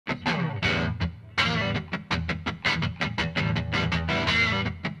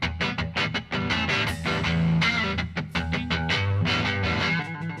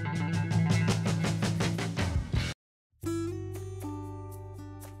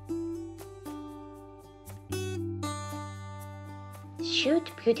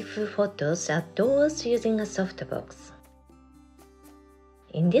shoot beautiful photos outdoors using a softbox.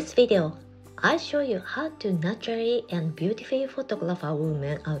 In this video, I'll show you how to naturally and beautifully photograph a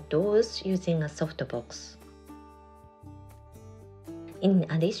woman outdoors using a softbox. In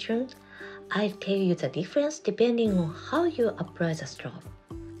addition, I'll tell you the difference depending on how you apply the strobe.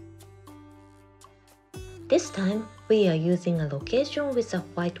 This time, we are using a location with a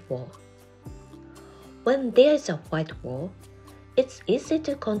white wall. When there is a white wall, it's easy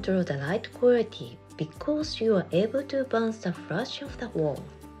to control the light quality because you are able to bounce the flash of the wall.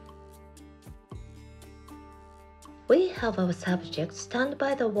 We have our subject stand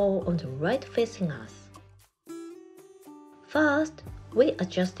by the wall on the right facing us. First, we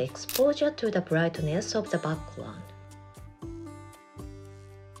adjust the exposure to the brightness of the background.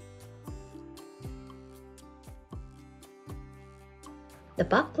 The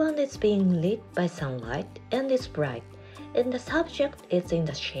background is being lit by sunlight and is bright, and the subject is in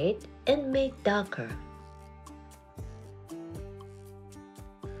the shade and made darker.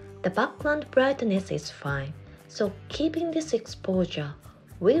 The background brightness is fine, so keeping this exposure,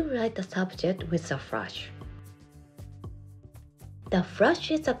 we'll light the subject with a flash. The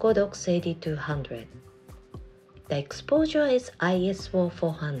flash is a Godox 8200. The exposure is ISO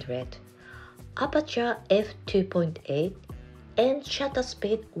 400, aperture f2.8, and shutter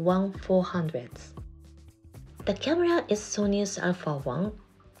speed 1/400. The camera is Sony's Alpha 1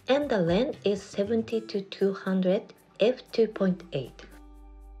 and the lens is 70-200 f2.8.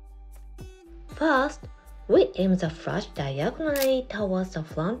 First, we aim the flash diagonally towards the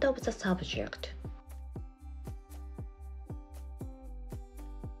front of the subject.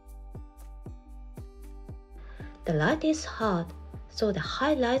 The light is hard, so the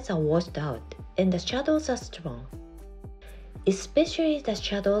highlights are washed out and the shadows are strong. Especially the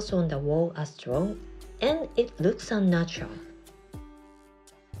shadows on the wall are strong and it looks unnatural.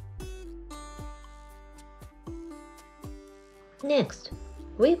 Next,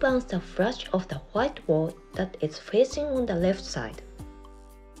 we bounce the flash of the white wall that is facing on the left side.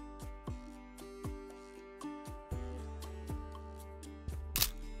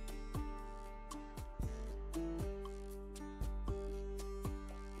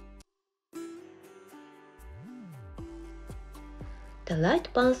 The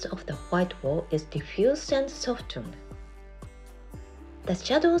light bounce of the white wall is diffused and softened. The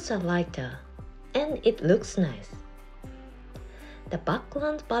shadows are lighter, and it looks nice. The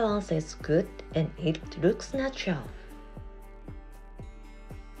background balance is good and it looks natural.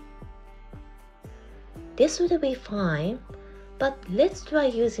 This would be fine, but let's try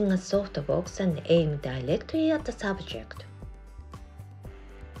using a softbox and aim directly at the subject.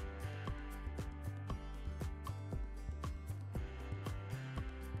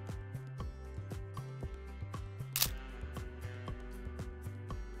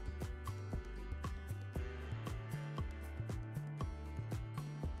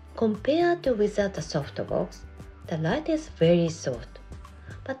 Compared to without the softbox, the light is very soft,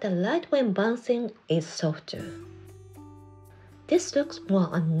 but the light when bouncing is softer. This looks more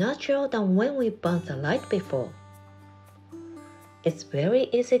unnatural than when we bounced the light before. It's very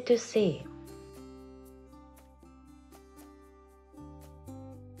easy to see.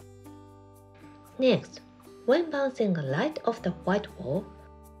 Next, when bouncing the light off the white wall,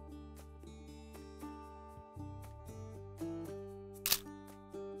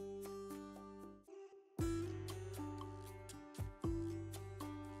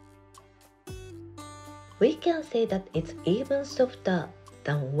 we can say that it's even softer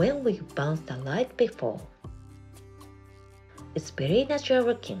than when we bounced the light before. It's very natural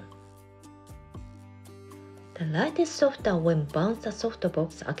looking. The light is softer when bounced the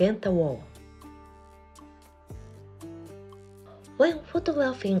softbox against the wall. When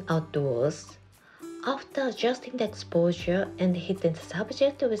photographing outdoors, after adjusting the exposure and hitting the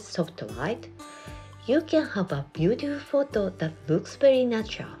subject with soft light, you can have a beautiful photo that looks very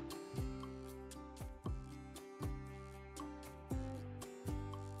natural.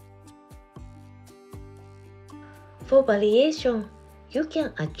 For variation, you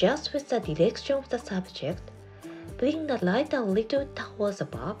can adjust with the direction of the subject, bring the light a little towards the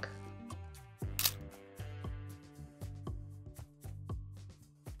back,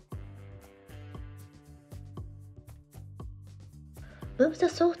 move the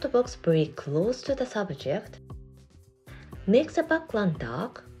softbox very close to the subject, make the background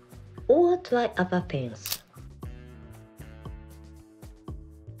dark, or try other things.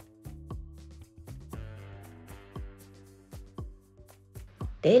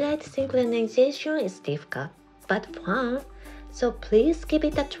 Daylight synchronization is difficult but fun, so please give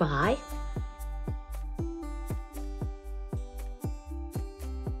it a try.